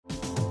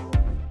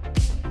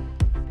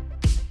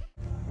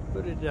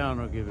Put it down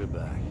or give it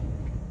back.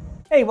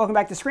 Hey, welcome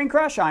back to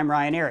ScreenCrush. I'm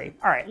Ryan Airy.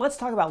 Alright, let's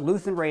talk about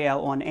Luthen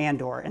Rael on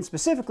Andor, and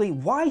specifically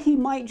why he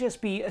might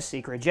just be a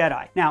secret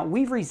Jedi. Now,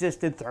 we've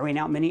resisted throwing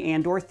out many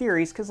Andor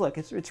theories because look,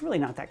 it's really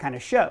not that kind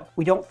of show.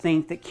 We don't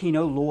think that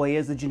Kino Loy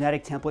is the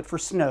genetic template for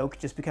Snoke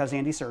just because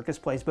Andy Serkis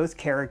plays both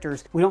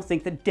characters. We don't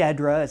think that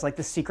Dedra is like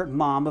the secret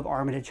mom of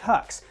Armitage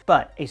Hux.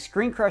 But a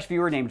ScreenCrush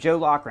viewer named Joe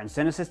Loughran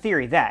sent us a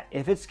theory that,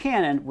 if it's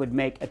canon, would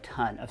make a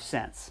ton of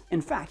sense.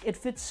 In fact, it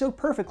fits so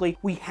perfectly,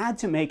 we had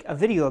to make a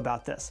video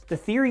about this. The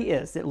theory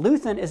is that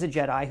Luthen is a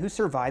Jedi who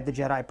survived the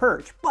Jedi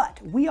Purge, but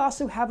we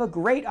also have a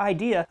great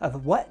idea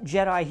of what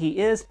Jedi he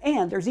is,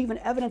 and there's even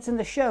evidence in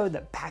the show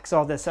that backs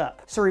all this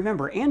up. So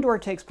remember, Andor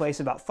takes place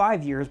about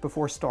 5 years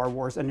before Star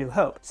Wars A New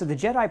Hope, so the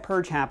Jedi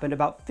Purge happened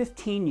about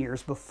 15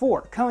 years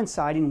before,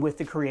 coinciding with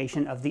the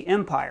creation of the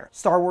Empire.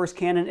 Star Wars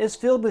canon is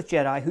filled with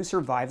Jedi who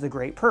survived the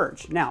Great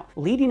Purge. Now,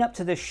 leading up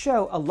to this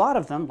show, a lot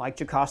of them, like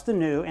Jocastu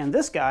Nu and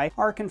this guy,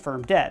 are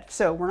confirmed dead,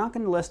 so we're not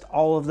going to list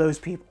all of those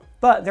people.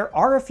 But there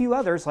are a few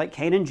others like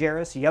Kanan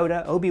Jarrus,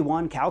 Yoda,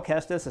 Obi-Wan, Cal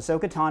Kestis,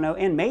 Ahsoka Tano,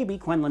 and maybe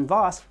Quinlan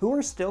Vos, who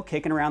are still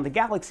kicking around the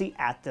galaxy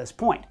at this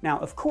point. Now,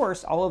 of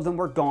course, all of them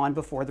were gone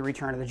before the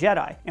Return of the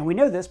Jedi, and we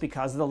know this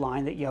because of the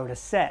line that Yoda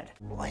said.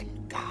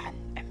 When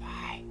gone am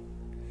I,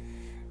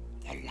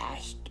 the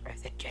last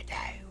of the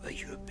Jedi will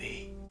you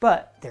be?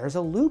 But there's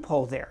a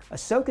loophole there.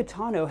 Ahsoka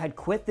Tano had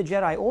quit the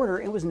Jedi Order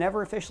and was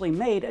never officially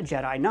made a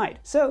Jedi Knight,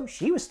 so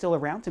she was still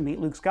around to meet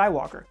Luke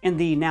Skywalker. In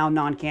the now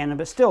non-canon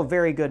but still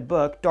very good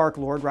book, Dark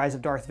Lord: Rise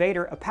of Darth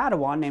Vader, a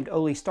Padawan named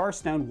Oli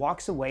Starstone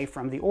walks away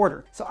from the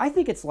Order. So I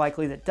think it's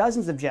likely that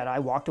dozens of Jedi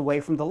walked away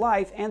from the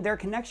life and their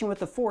connection with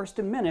the Force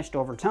diminished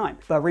over time.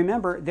 But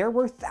remember, there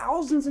were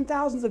thousands and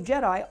thousands of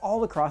Jedi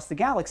all across the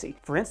galaxy.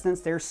 For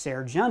instance, there's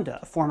Ser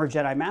Junda, a former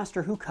Jedi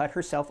Master who cut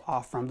herself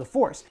off from the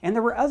Force. And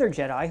there were other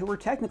Jedi who were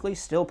technically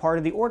still part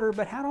of the Order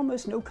but had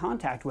almost no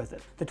contact with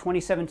it. The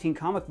 2017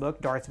 comic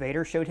book Darth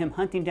Vader showed him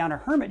hunting down a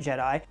hermit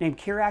Jedi named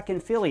Kirak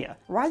Infilia.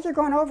 Why are you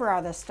going over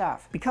all this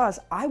stuff? Because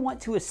I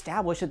want to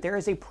establish that there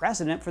is a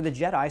precedent for the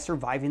Jedi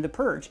surviving the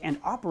Purge and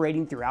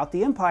operating throughout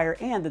the Empire,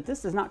 and that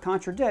this does not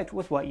contradict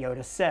with what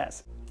Yoda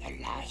says.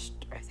 The last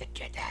of the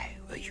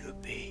Jedi will you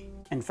be?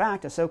 In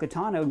fact, Ahsoka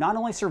Tano not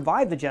only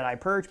survived the Jedi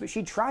Purge, but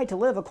she tried to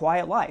live a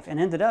quiet life and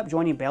ended up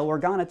joining Bail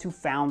Organa to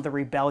found the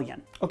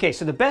rebellion. Okay,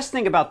 so the best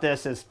thing about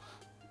this is...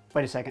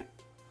 Wait a second.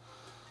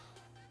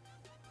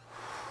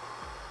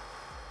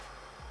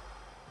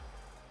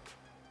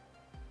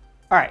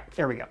 All right,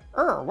 there we go.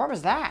 What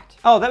was that?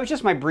 Oh, that was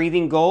just my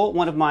breathing goal,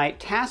 one of my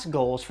task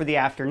goals for the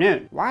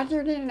afternoon. Why do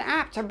you need an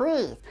app to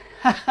breathe?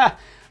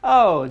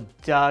 Oh,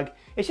 Doug.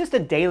 It's just a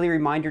daily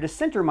reminder to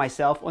center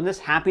myself on this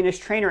happiness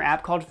trainer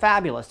app called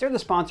Fabulous. They're the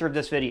sponsor of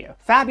this video.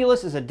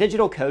 Fabulous is a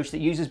digital coach that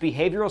uses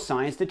behavioral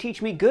science to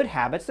teach me good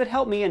habits that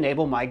help me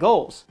enable my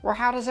goals. Well,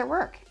 how does it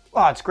work?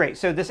 Oh, it's great.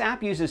 So this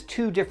app uses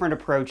two different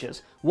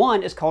approaches.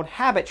 One is called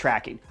habit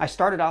tracking. I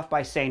started off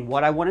by saying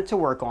what I wanted to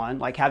work on,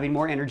 like having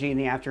more energy in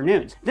the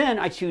afternoons. Then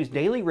I choose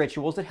daily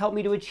rituals that help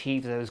me to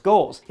achieve those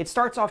goals. It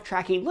starts off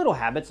tracking little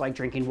habits like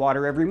drinking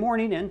water every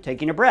morning and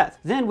taking a breath.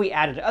 Then we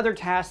added other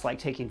tasks like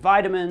taking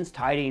vitamins,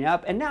 tidying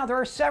up, and now there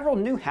are several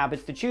new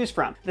habits to choose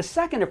from. The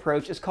second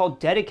approach is called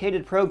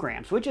dedicated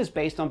programs, which is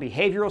based on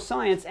behavioral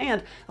science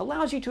and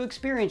allows you to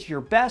experience your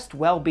best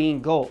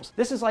well-being goals.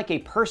 This is like a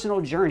personal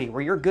journey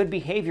where your good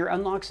behavior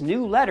unlocks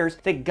new letters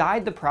that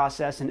guide the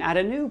process and add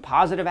a new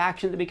positive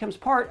action that becomes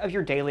part of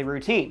your daily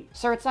routine.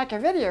 So it's like a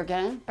video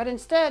game, but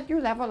instead you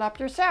level up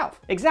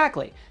yourself.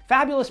 Exactly.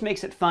 Fabulous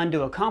makes it fun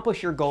to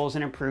accomplish your goals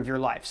and improve your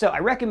life. So I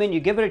recommend you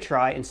give it a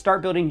try and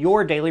start building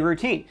your daily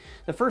routine.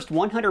 The first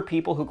 100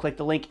 people who click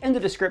the link in the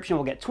description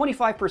will get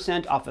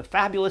 25% off a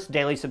Fabulous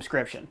daily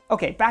subscription.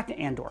 Okay, back to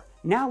Andor.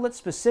 Now let's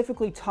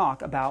specifically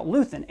talk about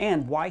Luthen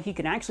and why he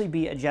can actually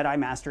be a Jedi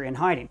Master in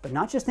hiding. But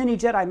not just any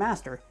Jedi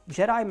Master,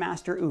 Jedi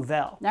Master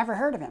Uvell. Never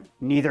heard of him.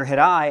 Neither had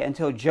I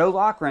until Joe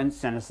Loughran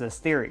sent us this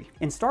theory.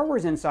 In Star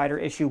Wars Insider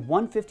issue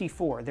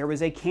 154, there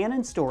was a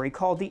canon story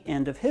called The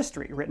End of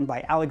History, written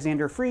by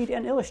Alexander Freed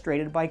and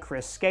illustrated by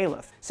Chris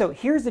Scaliff. So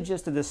here's the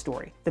gist of this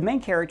story. The main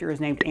character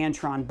is named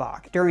Antron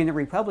Bach. During the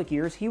Republic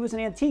years, he was an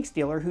antiques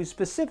dealer who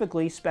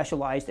specifically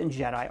specialized in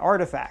Jedi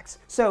artifacts.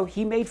 So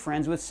he made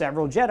friends with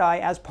several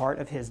Jedi as part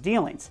of his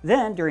dealings.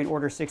 Then, during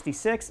Order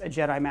 66, a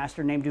Jedi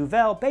Master named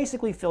Uvell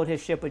basically filled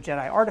his ship with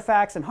Jedi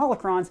artifacts and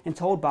holocrons and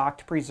told Bach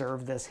to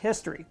preserve this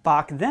history.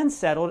 Bach then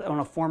settled on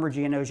a former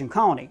Geonosian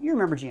colony. You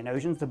remember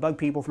Geonosians, the bug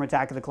people from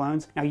Attack of the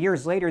Clones? Now,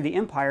 years later, the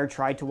Empire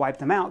tried to wipe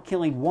them out,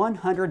 killing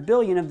 100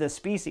 billion of this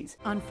species.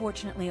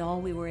 Unfortunately, all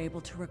we were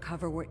able to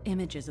recover were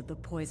images of the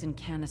poison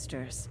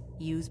canisters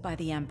used by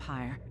the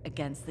Empire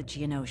against the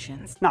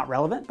Geonosians. Not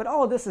relevant, but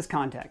all of this is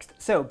context.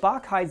 So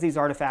Bach hides these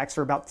artifacts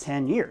for about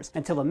 10 years,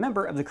 until a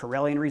member of the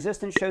Corellian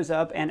Resistance shows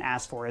up and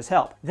asks for his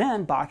help.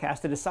 Then Bach has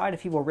to decide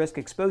if he will risk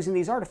exposing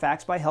these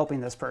artifacts by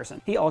helping this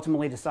person. He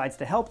ultimately decides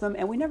to help them,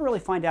 and we never really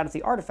find out if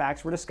the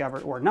artifacts were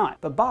discovered or not.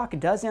 But Bach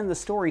does end the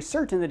story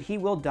certain that he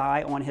will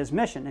die on his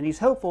mission, and he's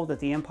hopeful that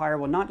the Empire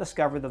will not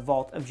discover the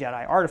Vault of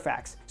Jedi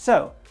artifacts.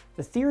 So,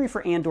 The theory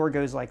for Andor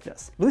goes like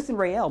this. Luthen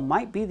Rael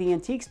might be the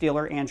antiques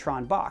dealer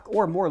Antron Bach,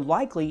 or more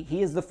likely,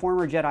 he is the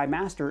former Jedi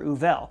Master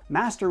Uvell.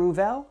 Master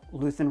Uvell,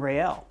 Luthen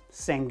Rael.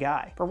 Same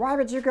guy. But why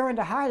would you go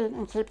into hiding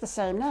and keep the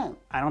same name?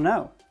 I don't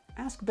know.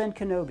 Ask Ben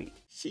Kenobi.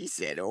 She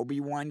said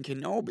Obi-Wan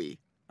Kenobi.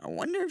 I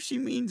wonder if she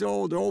means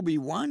old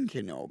Obi-Wan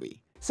Kenobi.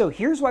 So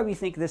here's why we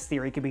think this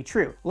theory could be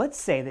true. Let's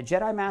say that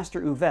Jedi Master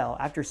Uvell,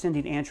 after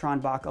sending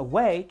Antron Bach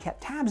away,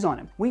 kept tabs on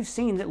him. We've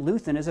seen that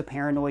Luthen is a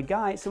paranoid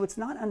guy, so it's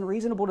not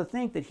unreasonable to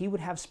think that he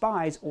would have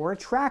spies or a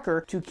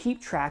tracker to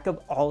keep track of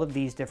all of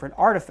these different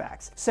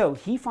artifacts. So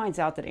he finds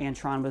out that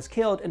Antron was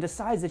killed and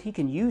decides that he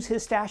can use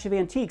his stash of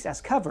antiques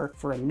as cover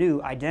for a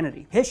new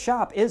identity. His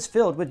shop is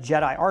filled with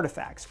Jedi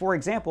artifacts. For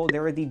example,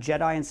 there are the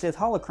Jedi and Sith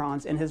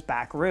holocrons in his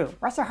back room.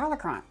 What's a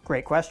holocron?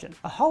 Great question.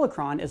 A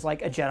holocron is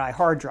like a Jedi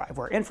hard drive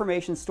where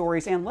information,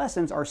 stories, and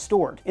lessons are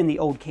stored. In the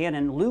old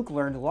canon, Luke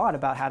learned a lot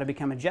about how to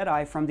become a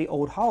Jedi from the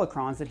old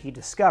holocrons that he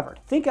discovered.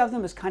 Think of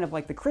them as kind of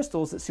like the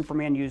crystals that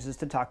Superman uses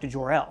to talk to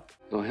Jor-El.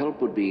 Your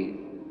help would be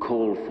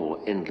called for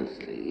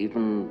endlessly,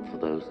 even for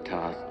those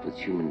tasks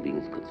which human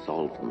beings could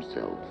solve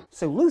themselves.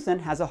 So Luthen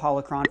has a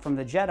holocron from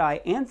the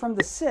Jedi and from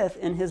the Sith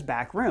in his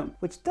back room,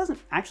 which doesn't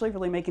actually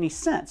really make any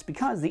sense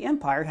because the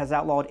Empire has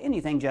outlawed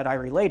anything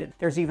Jedi related.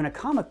 There's even a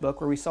comic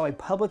book where we saw a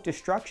public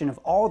destruction of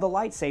all the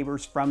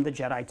lightsabers from the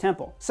Jedi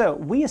Temple. So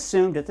we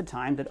assumed at the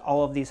time that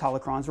all of these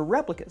holocrons were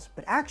replicas,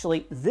 but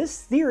actually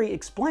this theory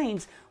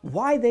explains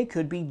why they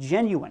could be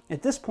genuine.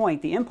 At this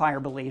point, the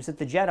Empire believes that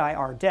the Jedi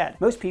are dead.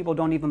 Most people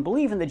don't even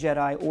believe in the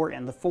Jedi or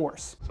in the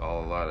Force. It's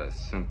all a lot of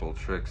simple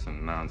tricks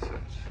and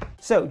nonsense.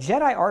 So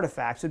Jedi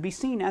artifacts would be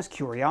seen as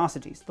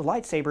curiosities. The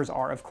lightsabers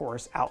are, of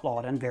course,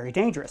 outlawed and very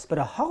dangerous. But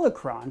a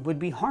holocron would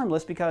be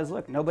harmless because,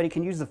 look, nobody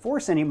can use the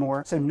Force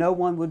anymore, so no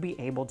one would be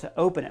able to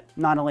open it.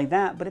 Not only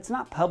that, but it's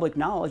not public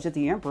knowledge that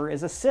the Emperor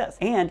is a Sith.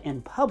 And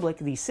in public,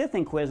 the Sith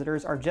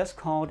Inquisitors are just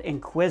called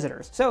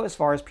Inquisitors. So as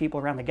far as people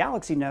around the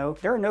galaxy know,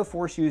 there are no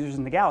Force users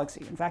in the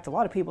galaxy. In fact, a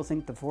lot of people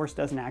think the Force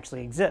doesn't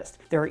actually exist.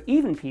 There are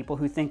even people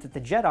who think that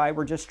the Jedi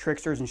were just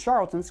tricksters and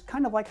charlatans,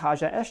 kind of like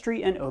Haja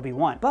Estri and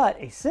Obi-Wan.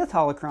 But a Sith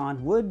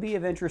holocron would be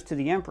of interest to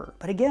the Emperor.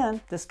 But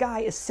again, this guy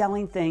is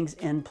selling things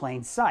in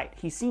plain sight.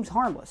 He seems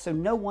harmless, so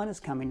no one is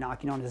coming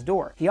knocking on his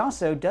door. He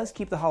also does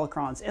keep the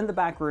holocrons in the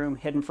back room,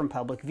 hidden from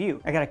public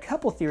view. I got a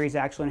couple theories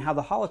actually on how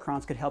the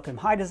holocrons could help him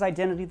hide his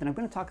identity that I'm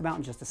going to talk about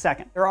in just a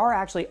second. There are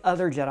actually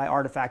other Jedi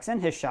artifacts in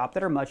his shop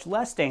that are much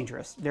less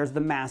dangerous. There's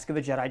the mask of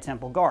a Jedi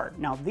Temple guard.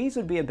 Now these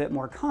would be a bit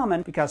more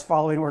common because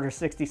following Order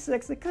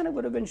 66, they kind of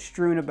would have been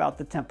strewn about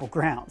the temple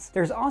grounds.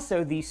 There's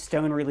also these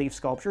stone relief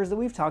sculptures that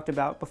we've talked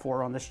about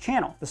before on this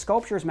channel. The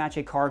sculptures match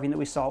a carving that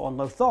we saw on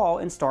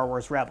Lothal in Star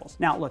Wars Rebels.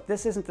 Now look,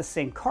 this isn't the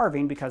same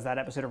carving because that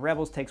episode of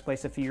Rebels takes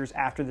place a few years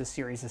after this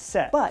series is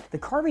set, but the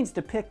carvings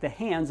depict the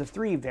hands of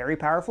three very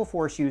powerful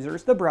Force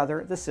users, the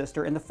brother, the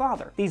sister, and the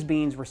father. These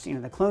beings were seen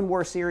in the Clone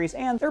Wars series,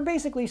 and they're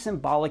basically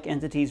symbolic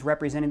entities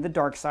representing the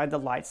dark side, the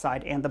light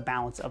side, and the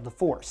balance of the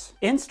Force.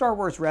 In Star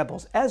Wars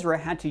Rebels, Ezra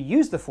had to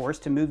use the Force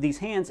to move these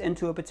hands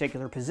into a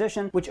particular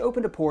position, which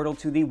opened a portal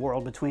to the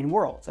world between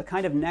worlds, a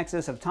kind of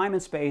nexus of time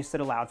and space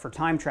that allowed for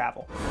time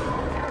travel.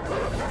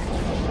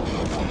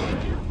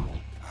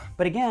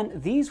 But again,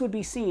 these would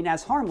be seen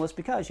as harmless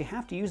because you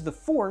have to use the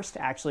Force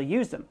to actually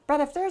use them. But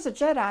if there's a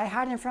Jedi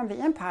hiding from the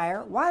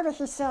Empire, why would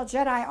he sell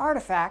Jedi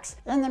artifacts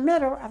in the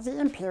middle of the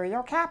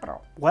Imperial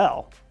capital?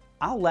 Well,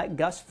 I'll let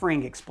Gus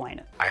Fring explain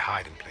it. I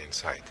hide in plain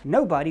sight.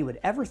 Nobody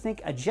would ever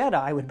think a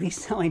Jedi would be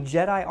selling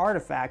Jedi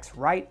artifacts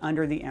right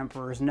under the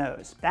Emperor's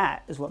nose.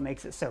 That is what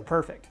makes it so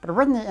perfect. But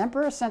wouldn't the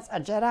Emperor sense a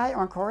Jedi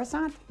on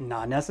Coruscant?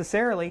 Not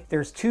necessarily.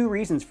 There's two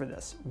reasons for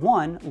this.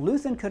 One,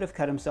 Luthen could have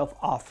cut himself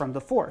off from the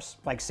Force,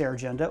 like Ser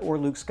Junda or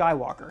Luke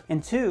Skywalker.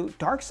 And two,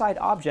 dark side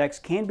objects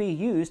can be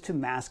used to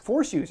mask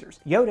Force users.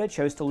 Yoda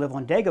chose to live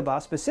on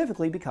Dagobah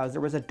specifically because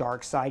there was a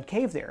dark side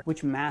cave there,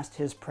 which masked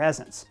his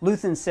presence.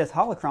 Luthen's Sith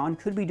holocron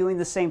could be doing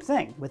the same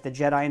thing, with the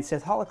Jedi and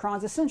Sith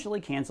holocrons essentially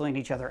canceling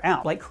each other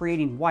out, like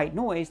creating white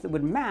noise that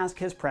would mask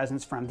his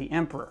presence from the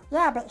Emperor.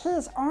 Yeah, but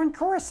he's on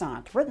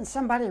Coruscant. Wouldn't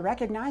somebody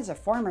recognize a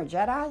former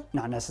Jedi?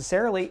 Not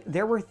necessarily.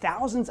 There were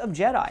thousands of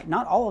Jedi.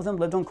 Not all of them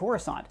lived on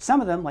Coruscant.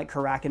 Some of them, like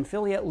Karak and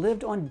Philia,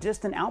 lived on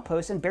distant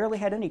outposts and barely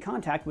had any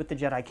contact with the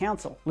Jedi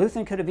Council.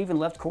 Luthen could have even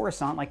left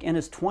Coruscant like in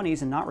his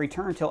 20s and not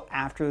returned till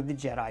after the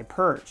Jedi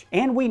Purge.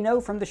 And we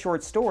know from the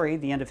short story,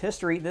 The End of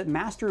History, that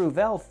Master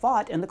Uvell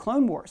fought in the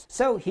Clone Wars,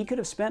 so he could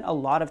have spent a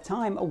lot of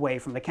time away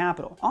from the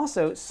capital.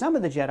 Also, some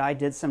of the Jedi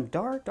did some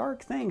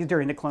dark things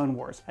during the Clone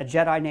Wars. A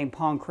Jedi named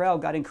Pong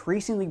Krell got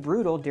increasingly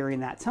brutal during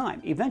that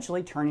time,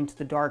 eventually turning to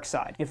the dark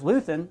side. If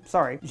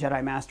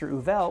Jedi Master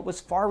Uvell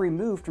was far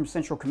removed from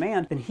Central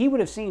Command, then he would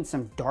have seen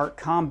some dark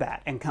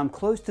combat and come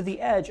close to the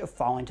edge of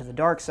falling to the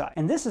dark side.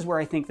 And this is where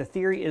I think the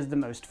theory is the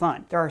most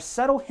fun. There are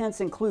subtle hints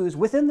and clues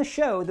within the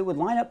show that would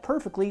line up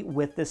perfectly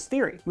with this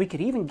theory. We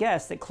could even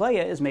guess that Clea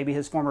is maybe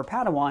his former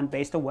Padawan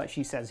based on what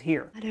she says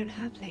here. I don't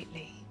have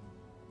lately.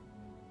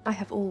 I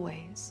have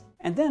always.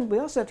 And then we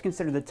also have to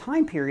consider the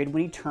time period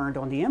when he turned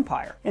on the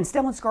Empire. In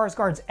Stellan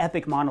Skarsgård's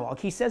epic monologue,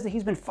 he says that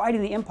he's been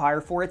fighting the Empire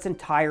for its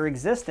entire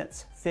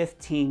existence,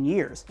 15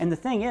 years. And the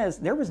thing is,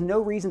 there was no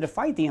reason to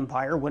fight the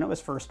Empire when it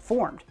was first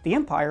formed. The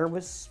Empire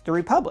was the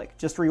Republic,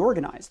 just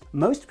reorganized.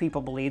 Most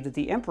people believed that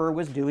the Emperor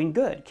was doing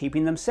good,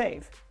 keeping them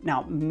safe.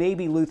 Now,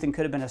 maybe Luthen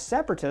could have been a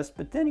separatist,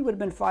 but then he would have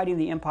been fighting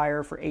the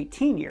Empire for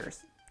 18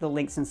 years. The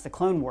link since the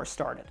Clone Wars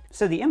started.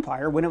 So the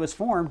Empire, when it was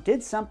formed,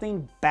 did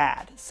something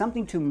bad,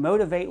 something to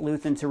motivate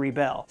Luthen to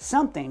rebel,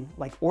 something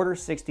like Order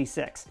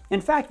 66.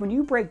 In fact, when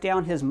you break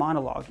down his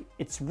monologue,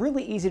 it's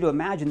really easy to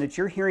imagine that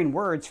you're hearing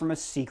words from a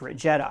secret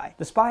Jedi.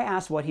 The spy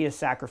asks what he has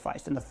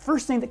sacrificed, and the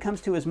first thing that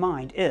comes to his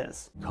mind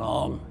is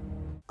calm.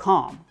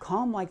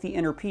 Calm like the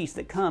inner peace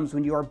that comes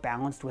when you are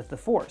balanced with the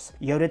Force.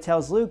 Yoda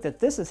tells Luke that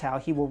this is how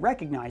he will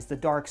recognize the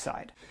dark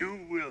side.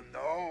 You will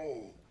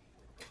know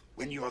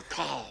when you're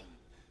calm.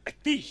 At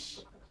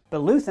peace.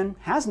 But Luthen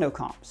has no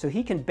calm, so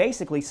he can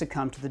basically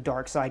succumb to the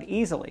dark side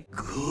easily.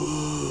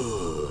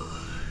 Good.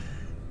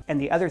 And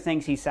the other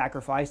things he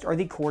sacrificed are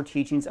the core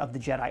teachings of the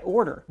Jedi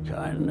Order.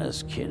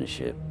 Kindness,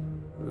 kinship,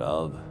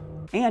 love.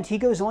 And he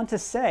goes on to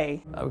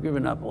say, I've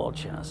given up all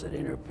chance at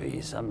inner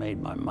peace. I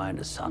made my mind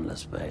a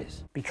sunless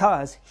space.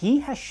 Because he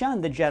has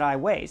shunned the Jedi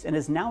ways and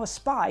is now a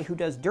spy who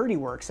does dirty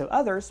work so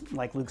others,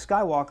 like Luke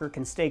Skywalker,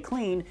 can stay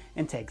clean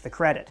and take the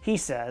credit. He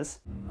says,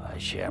 I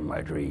share my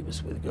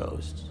dreams with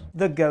ghosts.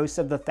 The ghosts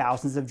of the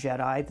thousands of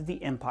Jedi that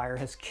the Empire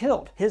has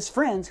killed, his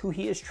friends who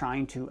he is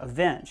trying to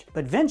avenge.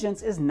 But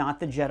vengeance is not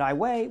the Jedi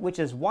way, which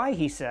is why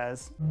he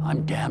says,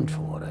 I'm damned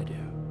for what I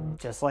do.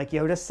 Just like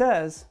Yoda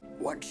says,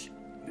 once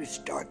you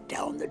start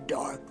down the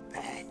dark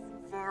path,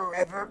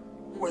 forever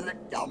will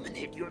it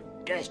dominate your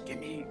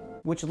destiny.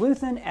 Which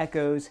Luthen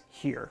echoes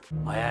here.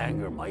 My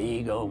anger, my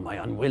ego, my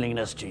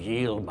unwillingness to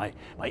yield, my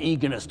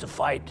eagerness to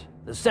fight,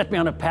 has set me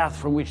on a path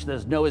from which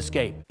there's no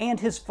escape. And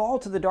his fall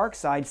to the dark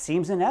side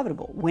seems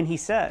inevitable when he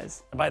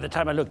says, By the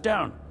time I looked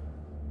down,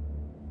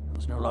 there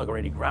was no longer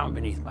any ground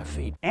beneath my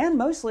feet. And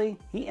mostly,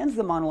 he ends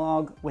the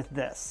monologue with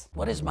this.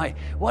 What is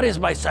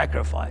my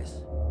sacrifice?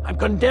 I'm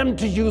condemned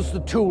to use the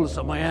tools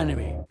of my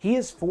enemy. He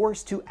is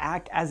forced to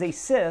act as a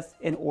Sith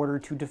in order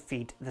to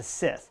defeat the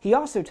Sith. He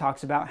also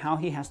talks about how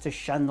he has to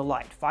shun the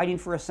light, fighting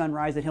for a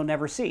sunrise that he'll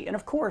never see. And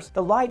of course,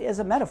 the light is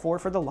a metaphor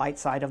for the light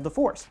side of the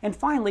Force. And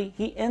finally,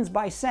 he ends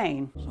by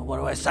saying, So what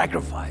do I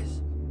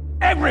sacrifice?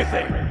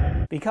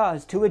 Everything!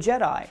 Because to a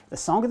Jedi, the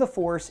Song of the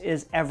Force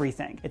is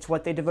everything. It's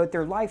what they devote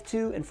their life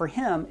to, and for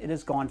him, it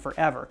is gone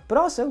forever. But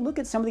also, look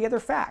at some of the other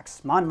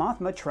facts. Mon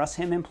Mothma trusts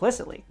him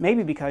implicitly,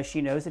 maybe because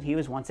she knows that he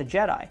was once a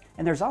Jedi.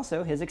 And there's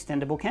also his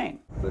extendable cane,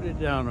 Put it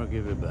down or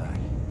give it back.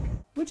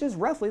 which is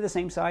roughly the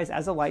same size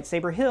as a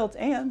lightsaber hilt,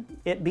 and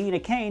it being a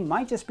cane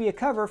might just be a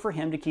cover for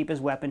him to keep his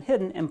weapon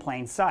hidden in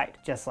plain sight,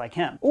 just like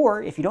him.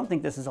 Or, if you don't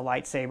think this is a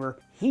lightsaber,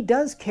 he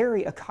does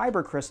carry a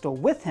kyber crystal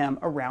with him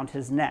around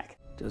his neck.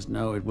 Just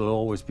know it will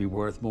always be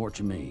worth more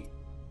to me.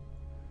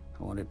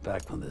 I want it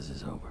back when this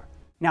is over.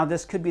 Now,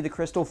 this could be the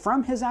crystal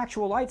from his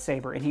actual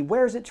lightsaber, and he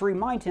wears it to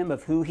remind him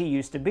of who he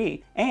used to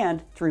be,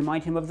 and to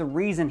remind him of the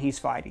reason he's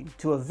fighting,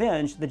 to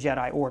avenge the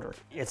Jedi Order.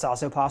 It's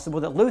also possible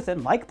that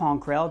Luthen, like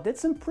Ponkrell, did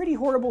some pretty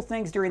horrible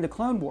things during the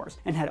Clone Wars,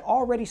 and had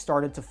already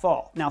started to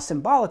fall. Now,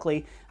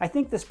 symbolically, I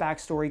think this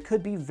backstory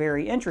could be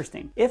very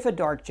interesting. If a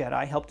Dark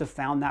Jedi helped to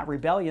found that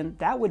rebellion,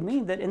 that would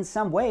mean that in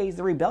some ways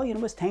the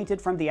rebellion was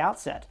tainted from the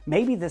outset.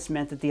 Maybe this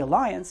meant that the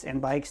Alliance, and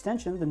by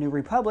extension the New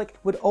Republic,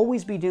 would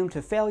always be doomed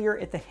to failure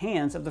at the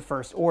hands of the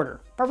First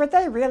Order. But would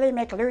they really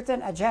make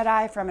Luthen a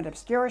Jedi from an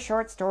obscure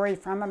short story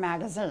from a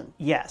magazine?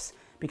 Yes,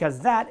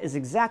 because that is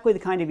exactly the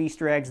kind of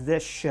Easter eggs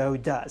this show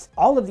does.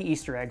 All of the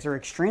Easter eggs are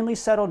extremely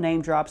subtle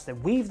name drops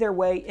that weave their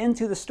way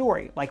into the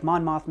story, like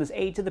Mon Mothma's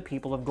aid to the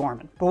people of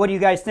Gorman. But what do you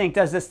guys think?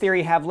 Does this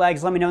theory have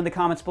legs? Let me know in the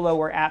comments below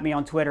or at me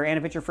on Twitter. And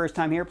if it's your first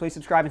time here, please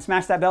subscribe and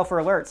smash that bell for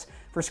alerts.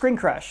 For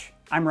ScreenCrush,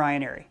 I'm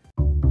Ryan Airy.